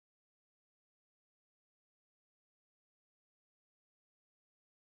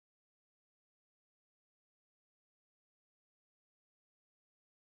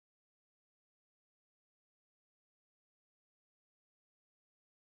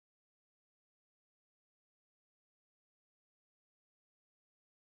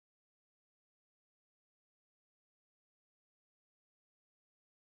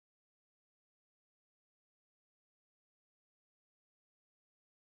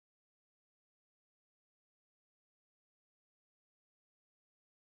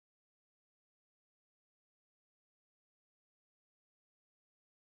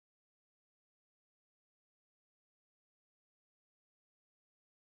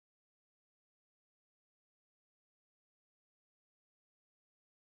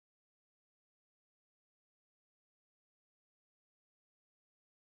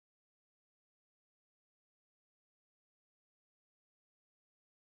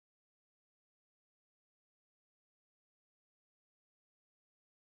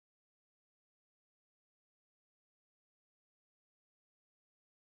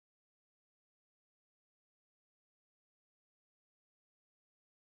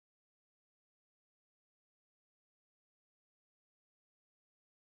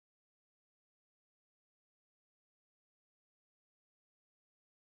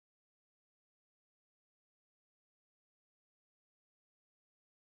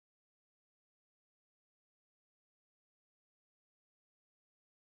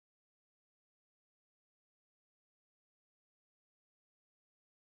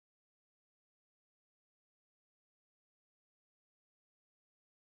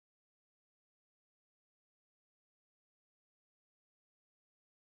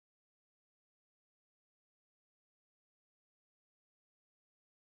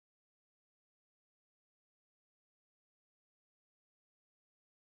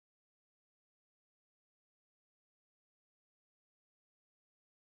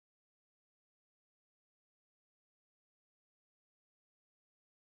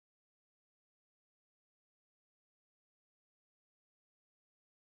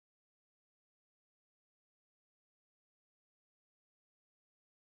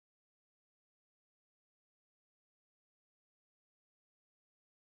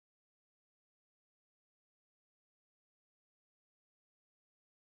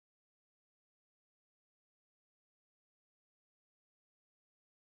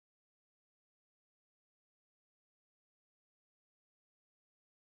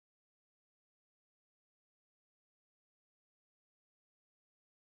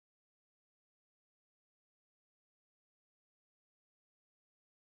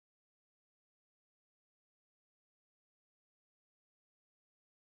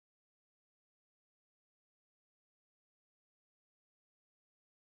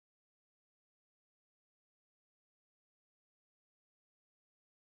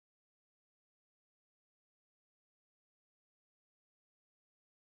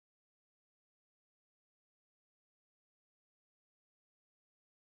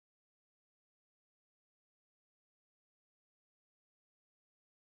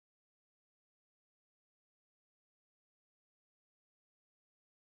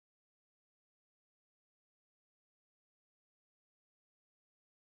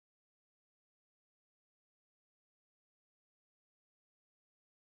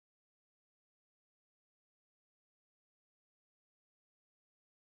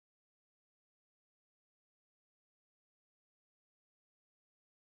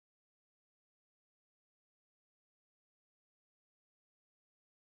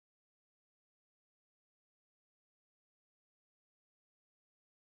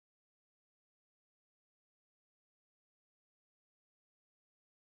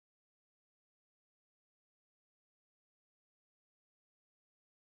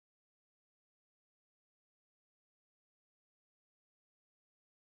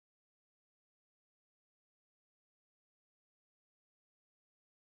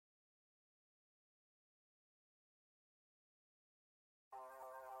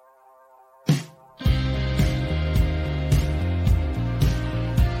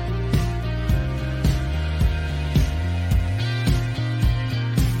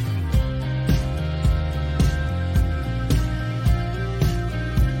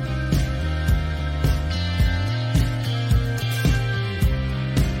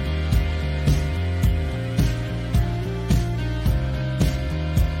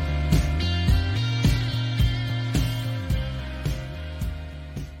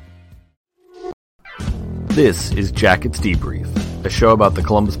This is Jackets Debrief, a show about the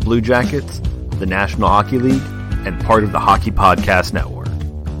Columbus Blue Jackets, the National Hockey League, and part of the Hockey Podcast Network.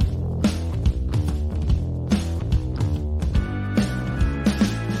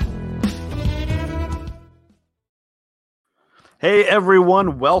 Hey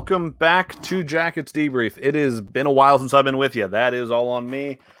everyone, welcome back to Jackets Debrief. It has been a while since I've been with you. That is all on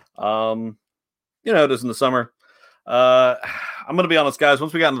me. It is in the summer. I'm going to be honest, guys.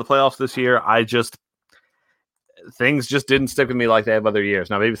 Once we got into the playoffs this year, things just didn't stick with me like they have other years.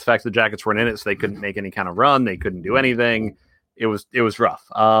 Now, maybe it's the fact the Jackets weren't in it, so they couldn't make any kind of run. They couldn't do anything. It was rough.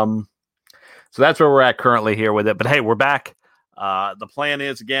 So that's where we're at currently here with it. But hey, we're back. The plan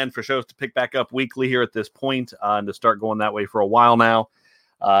is, again, for shows to pick back up weekly here at this point and to start going that way for a while now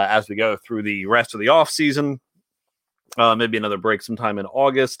as we go through the rest of the off season. Maybe another break sometime in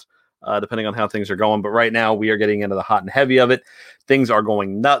August, depending on how things are going. But right now, we are getting into the hot and heavy of it. Things are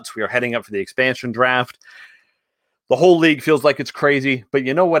going nuts. We are heading up for the expansion draft. The whole league feels like it's crazy, but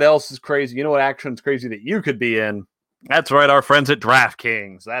you know what else is crazy? You know what action is crazy that you could be in? That's right, our friends at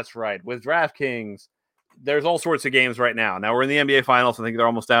DraftKings. That's right. With DraftKings, there's all sorts of games right now. Now we're in the NBA Finals. I think they're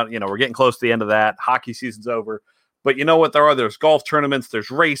almost out. We're getting close to the end of that. Hockey season's over. But you know what there are? There's golf tournaments.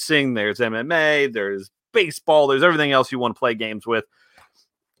 There's racing. There's MMA. There's baseball. There's everything else you want to play games with.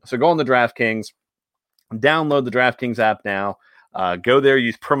 So go on the DraftKings. Download the DraftKings app now. Go there,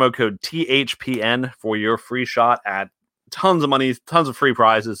 use promo code THPN for your free shot at tons of money, tons of free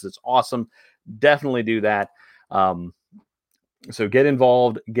prizes. It's awesome. Definitely do that. So get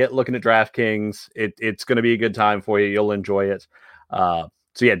involved, get looking at DraftKings. It's going to be a good time for you. You'll enjoy it.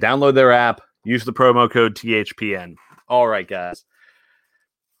 Download their app, use the promo code THPN. All right, guys.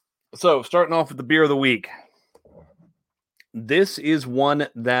 So starting off with the beer of the week. This is one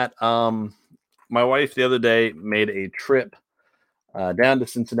that my wife the other day made a trip down to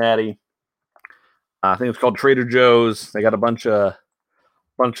Cincinnati. I think it's called Trader Joe's. They got a bunch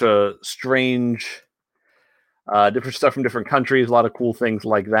of strange, different stuff from different countries. A lot of cool things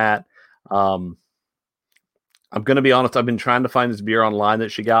like that. I'm going to be honest. I've been trying to find this beer online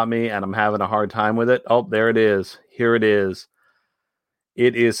that she got me, and I'm having a hard time with it. Oh, there it is. Here it is.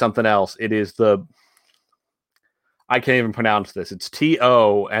 It is something else. It is I can't even pronounce this. It's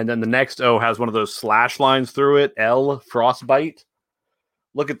T-O, and then the next O has one of those slash lines through it. L, Frostbite.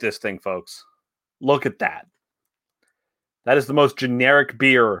 Look at this thing, folks. Look at that. That is the most generic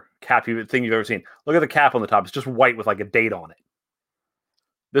beer thing you've ever seen. Look at the cap on the top. It's just white with like a date on it.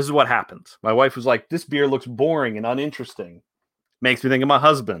 This is what happens. My wife was like, this beer looks boring and uninteresting. Makes me think of my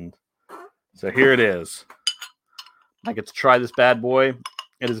husband. So here it is. I get to try this bad boy.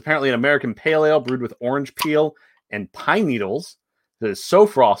 It is apparently an American pale ale brewed with orange peel and pine needles that is so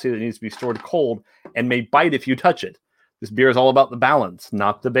frosty that it needs to be stored cold and may bite if you touch it. This beer is all about the balance,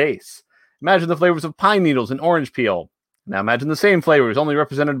 not the base. Imagine the flavors of pine needles and orange peel. Now imagine the same flavors, only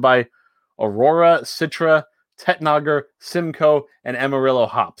represented by Aurora, Citra, Tettnagar, Simcoe, and Amarillo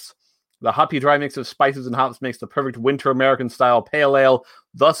hops. The hoppy dry mix of spices and hops makes the perfect winter American-style pale ale.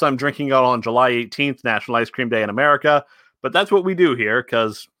 Thus, I'm drinking it on July 18th, National Ice Cream Day in America. But that's what we do here,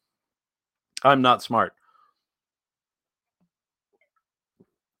 because I'm not smart.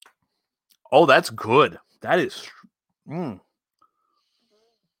 Oh, that's good. That is... I mean,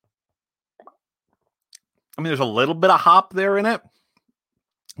 there's a little bit of hop there in it.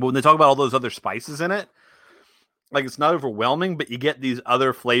 But when they talk about all those other spices in it, like it's not overwhelming, but you get these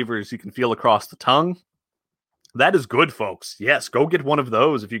other flavors you can feel across the tongue. That is good, folks. Yes, go get one of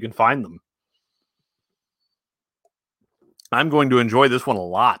those if you can find them. I'm going to enjoy this one a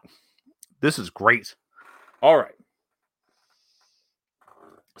lot. This is great. All right.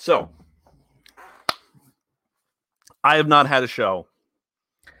 So, I have not had a show.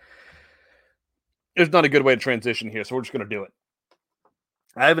 There's not a good way to transition here, so we're just going to do it.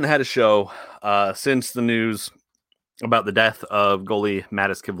 I haven't had a show since the news about the death of goalie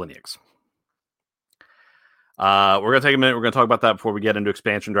Matas Kivlenieks. We're going to take a minute. We're going to talk about that before we get into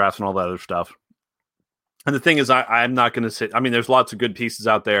expansion drafts and all that other stuff. And the thing is, I'm not going to sit. I mean, there's lots of good pieces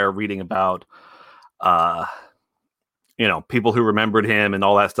out there reading about, people who remembered him and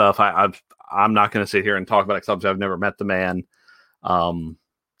all that stuff. I'm not going to sit here and talk about it because I've never met the man.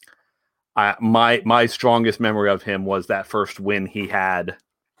 My strongest memory of him was that first win he had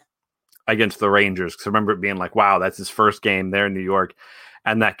against the Rangers. Because I remember it being like, wow, that's his first game there in New York.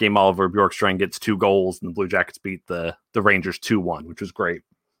 And that game, Oliver Bjorkstrand gets 2 goals and the Blue Jackets beat the Rangers 2-1, which was great.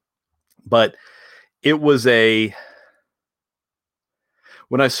 But it was when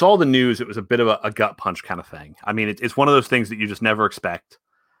I saw the news, it was a bit of a gut punch kind of thing. I mean, it's one of those things that you just never expect.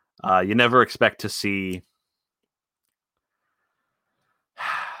 You never expect to see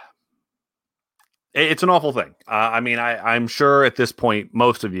It's an awful thing. I mean, I'm sure at this point,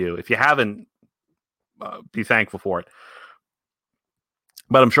 most of you, if you haven't, be thankful for it.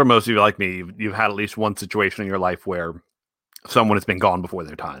 But I'm sure most of you, like me, you've had at least one situation in your life where someone has been gone before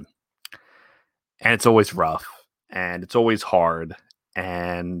their time. And it's always rough and it's always hard.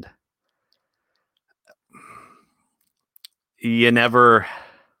 And you never,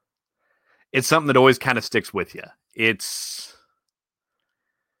 it's something that always kind of sticks with you. It's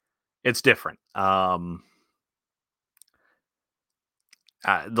different. The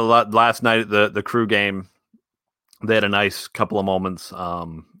last night at the Crew game, they had a nice couple of moments.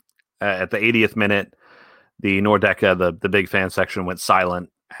 At the 80th minute, the Nordecke, the big fan section, went silent,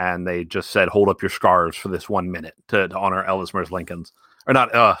 and they just said, "Hold up your scarves for this 1 minute to honor Elvis Merzlikins." Or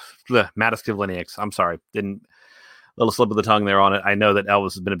not, Mattis Kivlenieks. I'm sorry, didn't little slip of the tongue there on it. I know that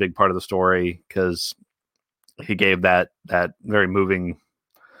Elvis has been a big part of the story because he gave that very moving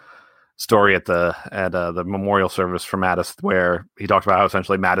story at the memorial service for Mattis, where he talked about how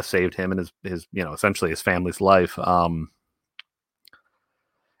essentially Mattis saved him and his essentially his family's life.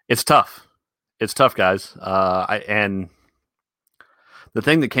 It's tough. It's tough, guys. And the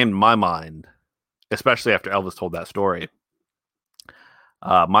thing that came to my mind, especially after Elvis told that story,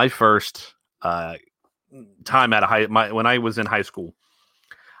 my first time when I was in high school,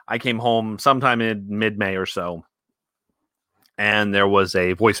 I came home sometime in mid-May or so, and there was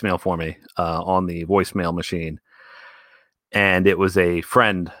a voicemail for me on the voicemail machine. And it was a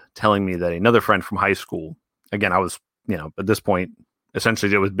friend telling me that another friend from high school, again, I was, at this point,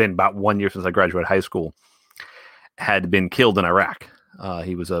 essentially it was been about 1 year since I graduated high school, had been killed in Iraq.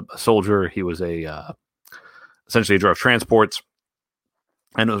 He was a soldier. He was essentially drove transports,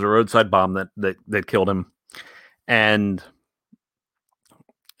 and it was a roadside bomb that killed him. And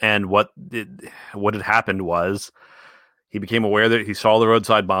what had happened was he became aware that he saw the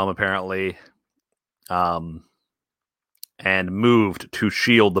roadside bomb apparently, and moved to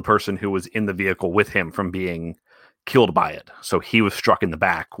shield the person who was in the vehicle with him from being killed by it. So he was struck in the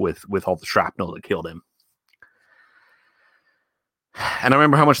back with all the shrapnel that killed him. And I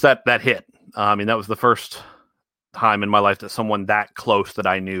remember how much that hit. I mean, that was the first time in my life that someone that close that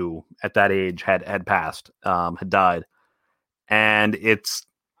I knew at that age had passed, had died. And it's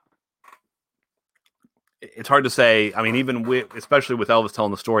hard to say. I mean, even especially with Elvis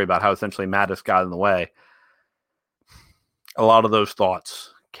telling the story about how essentially Mattis got in the way, a lot of those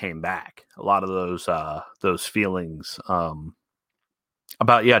thoughts came back. A lot of those feelings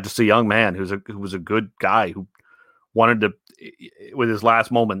about just a young man who was a good guy who wanted to, with his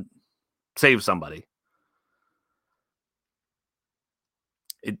last moment, save somebody.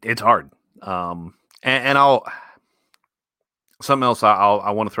 It's hard. And something else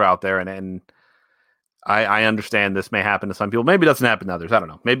I want to throw out there, and I understand this may happen to some people. Maybe it doesn't happen to others. I don't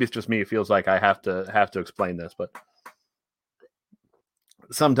know. Maybe it's just me. It feels like I have to explain this, but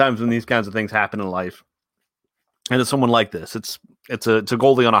sometimes when these kinds of things happen in life, and it's someone like this, it's a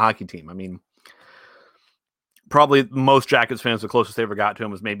goalie on a hockey team. I mean, probably most Jackets fans, the closest they ever got to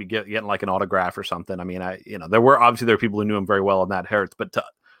him was maybe getting like an autograph or something. I mean, there were people who knew him very well, and that hurts. But to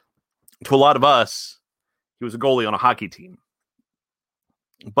a lot of us, he was a goalie on a hockey team.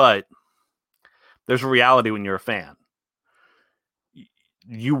 But there's a reality when you're a fan.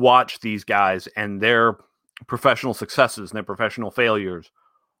 You watch these guys, and their professional successes and their professional failures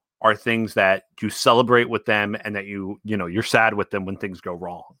are things that you celebrate with them, and that you're sad with them when things go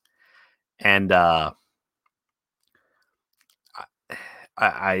wrong. And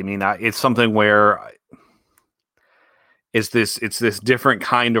I mean, it's something where it's this different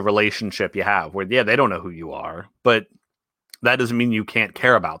kind of relationship you have where, they don't know who you are, but that doesn't mean you can't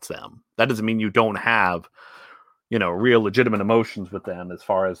care about them. That doesn't mean you don't have, real legitimate emotions with them as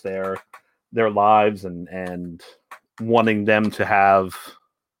far as their lives and wanting the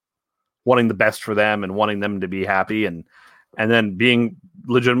best for them and wanting them to be happy and then being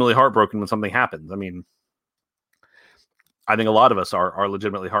legitimately heartbroken when something happens. I mean, I think a lot of us are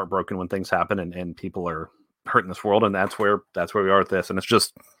legitimately heartbroken when things happen and people are hurt in this world, and that's where we are with this, and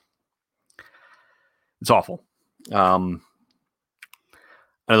it's awful.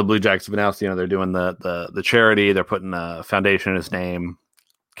 I know the Blue Jackets have announced, they're doing the charity. They're putting a foundation in his name.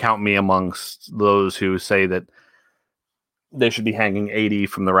 Count me amongst those who say that they should be hanging 80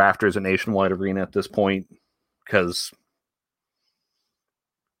 from the rafters at Nationwide Arena at this point, because,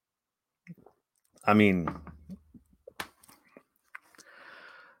 I mean,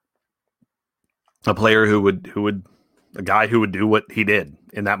 a player a guy who would do what he did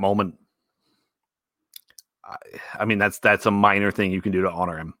in that moment. I mean, that's a minor thing you can do to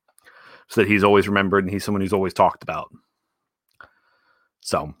honor him, so that he's always remembered and he's someone who's always talked about.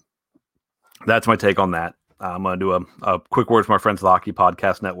 So that's my take on that. I'm going to do a quick word from our friends at the Hockey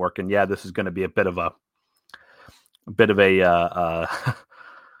Podcast Network. And yeah, this is going to be a bit of a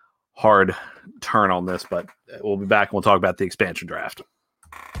hard turn on this, but we'll be back and we'll talk about the expansion draft.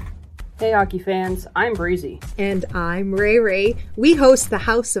 Hey, hockey fans, I'm Breezy. And I'm Ray Ray. We host the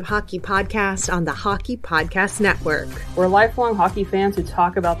House of Hockey podcast on the Hockey Podcast Network. We're lifelong hockey fans who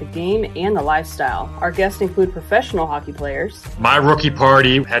talk about the game and the lifestyle. Our guests include professional hockey players. My rookie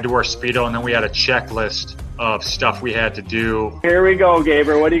party had to wear Speedo, and then we had a checklist of stuff we had to do. Here we go,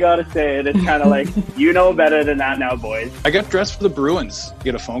 Gaber. What do you got to say? And it's kind of like, you know better than that now, boys. I got dressed for the Bruins.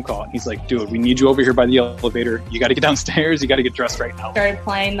 Get a phone call. He's like, dude, we need you over here by the elevator. You got to get downstairs. You got to get dressed right now. Started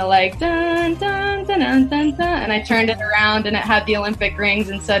playing the like, dun, dun, dun, dun, dun, dun, and I turned it around and it had the Olympic rings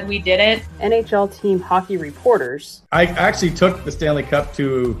and said we did it. NHL team hockey reporters. I actually took the Stanley Cup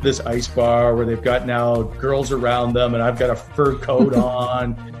to this ice bar where they've got now girls around them, and I've got a fur coat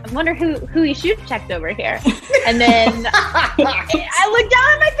on. I wonder who he shoot checked over here. And then I looked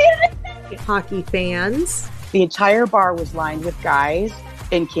down at my feet. Hockey fans. The entire bar was lined with guys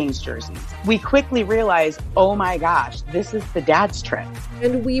in Kings jerseys. We quickly realized, oh my gosh, this is the dad's trip.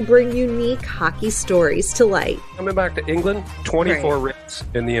 And we bring unique hockey stories to light. Coming back to England, 24 rates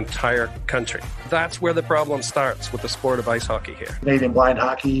in the entire country. That's where the problem starts with the sport of ice hockey here. Canadian Blind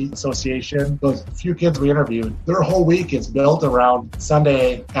Hockey Association, those few kids we interviewed, their whole week is built around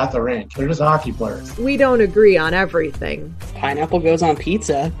Sunday at the rink. They're just hockey players. We don't agree on everything. Pineapple goes on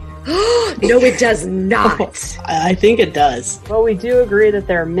pizza. No, it does not. I think it does. But we do agree that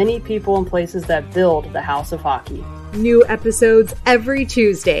there are many people and places that build the House of Hockey. New episodes every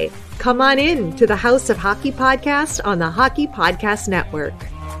Tuesday. Come on in to the House of Hockey podcast on the Hockey Podcast Network.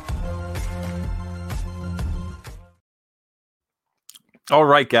 All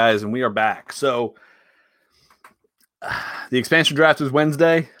right, guys, and we are back. So the expansion draft is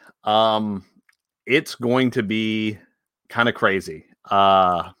Wednesday. It's going to be kind of crazy.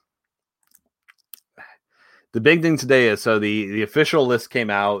 The big thing today is, so the official list came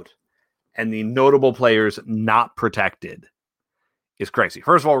out, and the notable players not protected is crazy.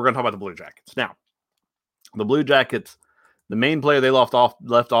 First of all, we're going to talk about the Blue Jackets. Now, the Blue Jackets, the main player they left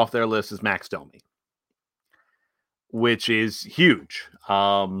off their list is Max Domi, which is huge.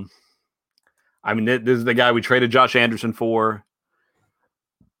 I mean, this is the guy we traded Josh Anderson for,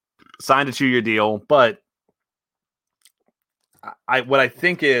 signed a 2-year deal, but what I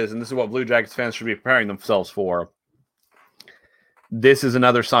think is, and this is what Blue Jackets fans should be preparing themselves for, this is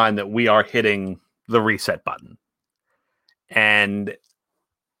another sign that we are hitting the reset button. And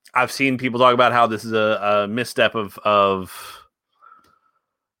I've seen people talk about how this is a misstep of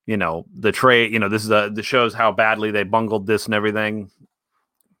the trade. This is shows how badly they bungled this and everything.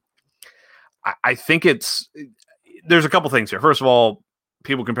 I think there's a couple things here. First of all,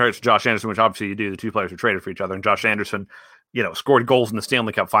 people compare it to Josh Anderson, which obviously you do. The two players are traded for each other, and Josh Anderson, scored goals in the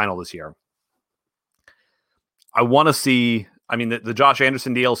Stanley Cup final this year. I want to see, the Josh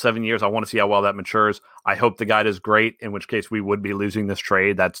Anderson deal, 7 years, I want to see how well that matures. I hope the guy does great, in which case we would be losing this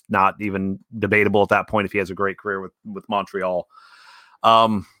trade. That's not even debatable at that point if he has a great career with Montreal.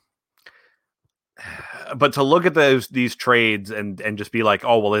 But to look at these trades and just be like,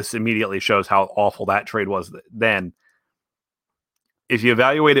 oh, well, this immediately shows how awful that trade was then. If you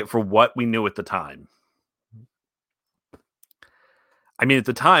evaluate it for what we knew at the time, at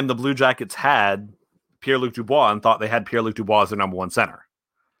the time, the Blue Jackets had Pierre-Luc Dubois and thought they had Pierre-Luc Dubois as their number one center.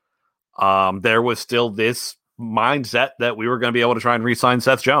 There was still this mindset that we were going to be able to try and re-sign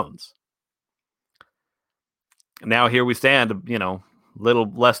Seth Jones. Now here we stand,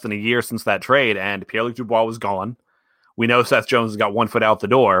 little less than a year since that trade, and Pierre-Luc Dubois was gone. We know Seth Jones has got 1 foot out the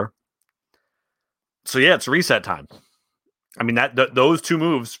door. So yeah, it's reset time. Those two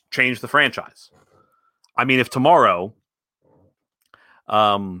moves changed the franchise. If tomorrow,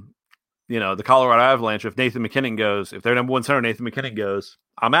 the Colorado Avalanche, if Nathan MacKinnon goes, if their number one center, Nathan MacKinnon goes,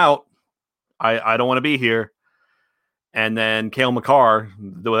 I'm out. I don't want to be here. And then Cale Makar,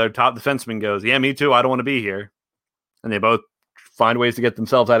 their top defenseman, goes, yeah, me too. I don't want to be here. And they both find ways to get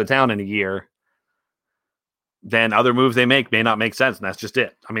themselves out of town in a year. Then other moves they make may not make sense. And that's just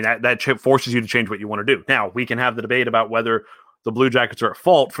it. That forces you to change what you want to do. Now, we can have the debate about whether the Blue Jackets are at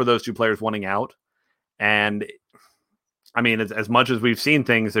fault for those two players wanting out. And as much as we've seen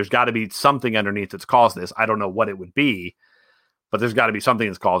things, there's got to be something underneath that's caused this. I don't know what it would be, but there's got to be something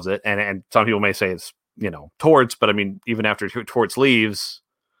that's caused it. And some people may say it's, Torts, but even after Torts leaves,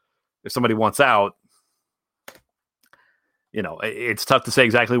 if somebody wants out, it's tough to say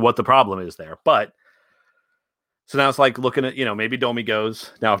exactly what the problem is there. But so now it's like looking at, maybe Domi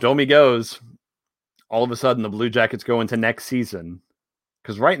goes. Now, if Domi goes, all of a sudden the Blue Jackets go into next season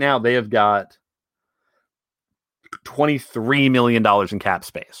because right now they have got $23 million in cap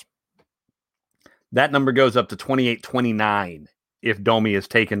space. That number goes up to 28-29 if Domi is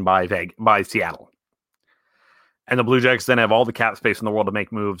taken by Seattle. And the Blue Jackets then have all the cap space in the world to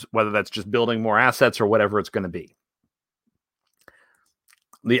make moves, whether that's just building more assets or whatever it's going to be.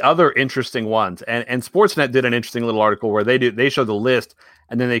 The other interesting ones, and Sportsnet did an interesting little article where they show the list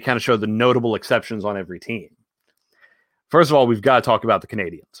and then they kind of show the notable exceptions on every team. First of all, we've got to talk about the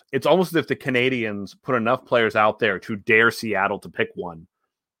Canadiens. It's almost as if the Canadiens put enough players out there to dare Seattle to pick one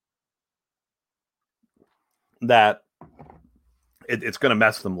that it's going to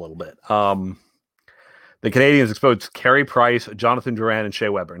mess them a little bit. The Canadiens exposed Carey Price, Jonathan Drouin, and Shea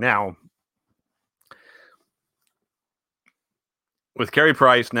Weber. Now, with Carey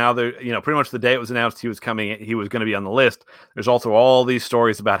Price, now pretty much the day it was announced he was going to be on the list. There's also all these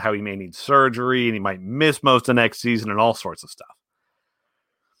stories about how he may need surgery and he might miss most of next season and all sorts of stuff.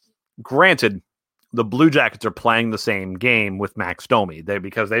 Granted, the Blue Jackets are playing the same game with Max Domi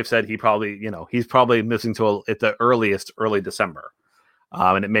because they've said he's probably missing at the earliest early December,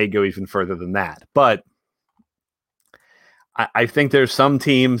 and it may go even further than that. But I think there's some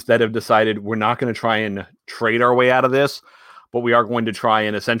teams that have decided we're not going to try and trade our way out of this, but we are going to try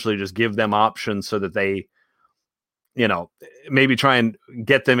and essentially just give them options so that they, maybe try and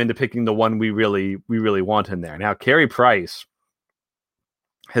get them into picking the one we really want in there. Now, Carey Price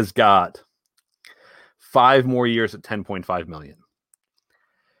has got 5 more years at $10.5 million.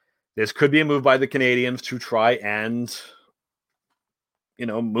 This could be a move by the Canadiens to try and,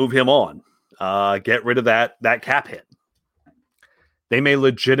 move him on, get rid of that cap hit. They may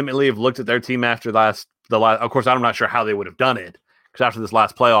legitimately have looked at their team after the last. Of course, I'm not sure how they would have done it, because after this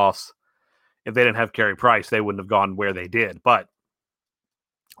last playoffs, if they didn't have Carey Price, they wouldn't have gone where they did. But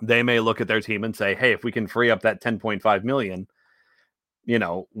they may look at their team and say, hey, if we can free up that $10.5 million,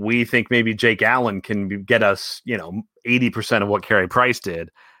 we think maybe Jake Allen can get us, 80% of what Carey Price did.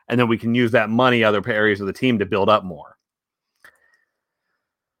 And then we can use that money, other areas of the team, to build up more.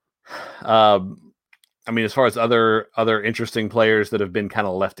 As far as other interesting players that have been kind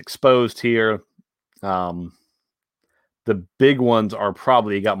of left exposed here, the big ones are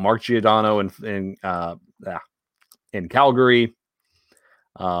probably, you got Mark Giordano in Calgary.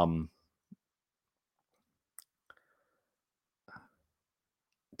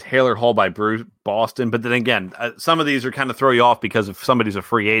 Taylor Hall by Boston. But then again, some of these are kind of throw you off because if somebody's a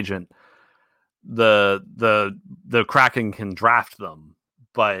free agent, the Kraken can draft them.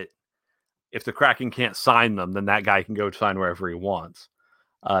 But if the Kraken can't sign them, then that guy can go sign wherever he wants.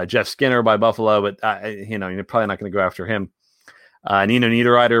 Jeff Skinner by Buffalo, but you're probably not going to go after him. Nino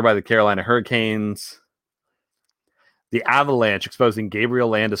Niederreiter by the Carolina Hurricanes. The Avalanche exposing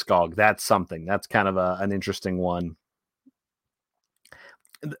Gabriel Landeskog. That's something. That's kind of an interesting one.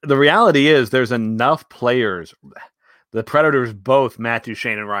 The reality is there's enough players. The Predators, both Matt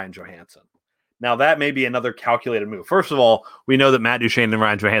Duchene and Ryan Johansson. Now, that may be another calculated move. First of all, we know that Matt Duchene and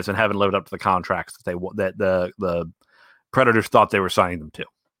Ryan Johansson haven't lived up to the contracts that the Predators thought they were signing them to.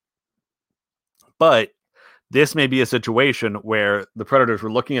 But this may be a situation where the Predators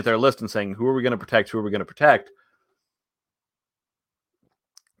were looking at their list and saying, who are we going to protect? Who are we going to protect?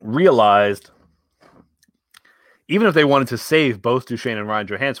 Realized, even if they wanted to save both Duchene and Ryan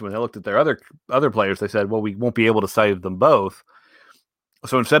Johansson, when they looked at their other players, they said, well, we won't be able to save them both.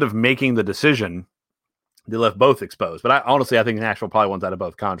 So instead of making the decision, they left both exposed. But I think Nashville probably wants out of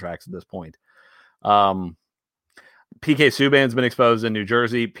both contracts at this point. PK Subban's been exposed in New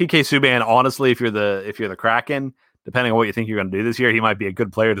Jersey. PK Subban, honestly, if you're the Kraken, depending on what you think you're going to do this year, he might be a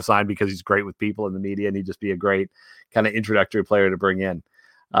good player to sign because he's great with people in the media, and he'd just be a great kind of introductory player to bring in.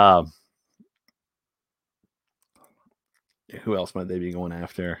 Who else might they be going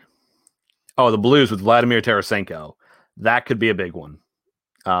after? Oh, the Blues with Vladimir Tarasenko. That could be a big one.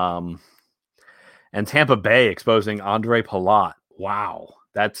 And Tampa Bay exposing Andre Palat. Wow.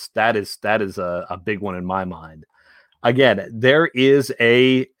 That is a big one in my mind. Again, there is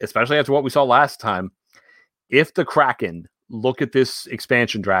especially after what we saw last time, if the Kraken look at this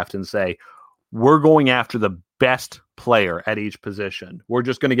expansion draft and say, we're going after the best player at each position, we're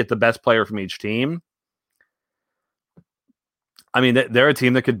just going to get the best player from each team. They're a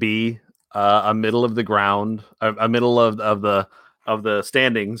team that could be a middle of the ground, a middle of the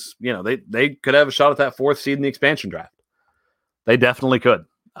standings. They could have a shot at that 4th seed in the expansion draft. They definitely could.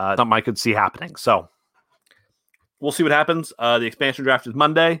 Something I could see happening. So we'll see what happens. The expansion draft is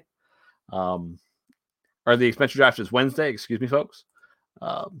Monday. Or the expansion draft is Wednesday. Excuse me, folks.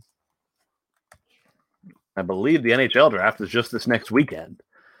 I believe the NHL draft is just this next weekend.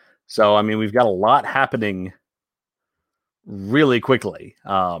 So, we've got a lot happening really quickly.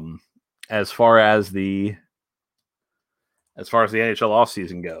 As far as the NHL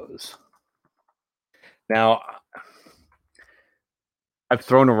offseason goes. Now, I've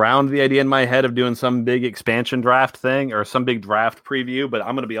thrown around the idea in my head of doing some big expansion draft thing or some big draft preview, but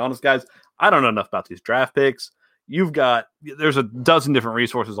I'm going to be honest, guys, I don't know enough about these draft picks. There's a dozen different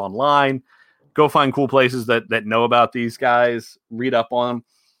resources online. Go find cool places that know about these guys, read up on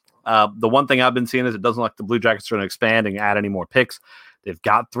them. The one thing I've been seeing is it doesn't look like the Blue Jackets are going to expand and add any more picks. They've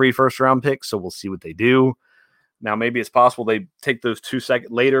got 3 first-round picks, so we'll see what they do. Now, maybe it's possible they take those 2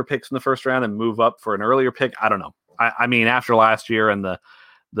 later picks in the first round and move up for an earlier pick. I don't know. I mean, after last year and the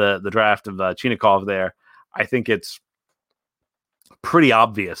draft of Chinakhov there, I think it's pretty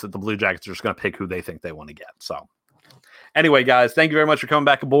obvious that the Blue Jackets are just going to pick who they think they want to get. So anyway, guys, thank you very much for coming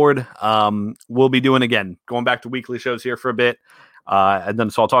back aboard. We'll be going back to weekly shows here for a bit. And then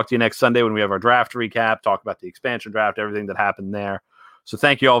so I'll talk to you next Sunday when we have our draft recap, talk about the expansion draft, everything that happened there. So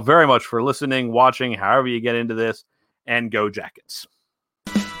thank you all very much for listening, watching, however you get into this, and go Jackets.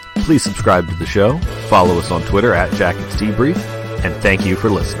 Please subscribe to the show, follow us on Twitter @JacketsDebrief, and thank you for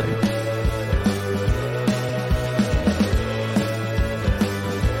listening.